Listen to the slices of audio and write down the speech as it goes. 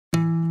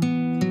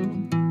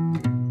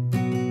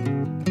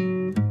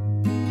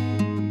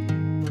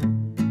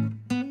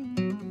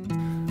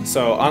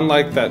So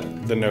unlike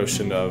the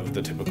notion of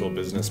the typical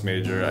business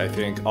major, I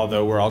think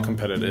although we're all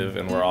competitive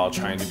and we're all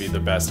trying to be the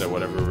best at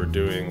whatever we're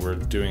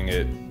doing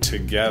it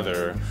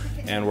together,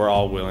 and we're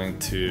all willing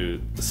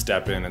to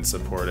step in and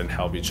support and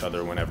help each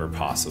other whenever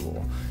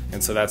possible.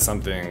 And so that's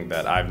something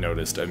that I've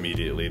noticed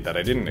immediately that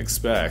I didn't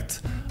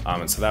expect.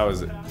 And so that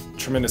was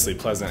tremendously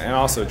pleasant and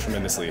also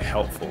tremendously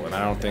helpful. And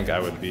I don't think I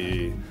would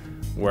be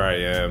where I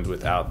am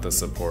without the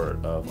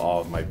support of all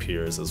of my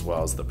peers as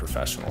well as the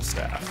professional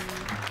staff.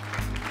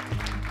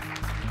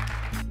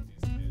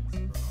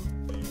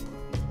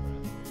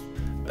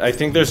 I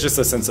think there's just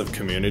a sense of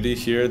community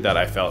here that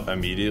I felt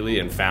immediately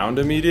and found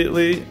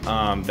immediately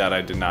that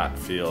I did not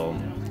feel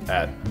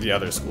at the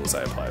other schools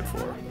I applied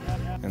for.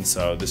 And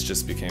so this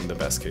just became the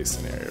best case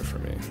scenario for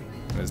me.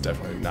 And it's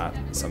definitely not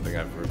something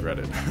I've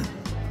regretted.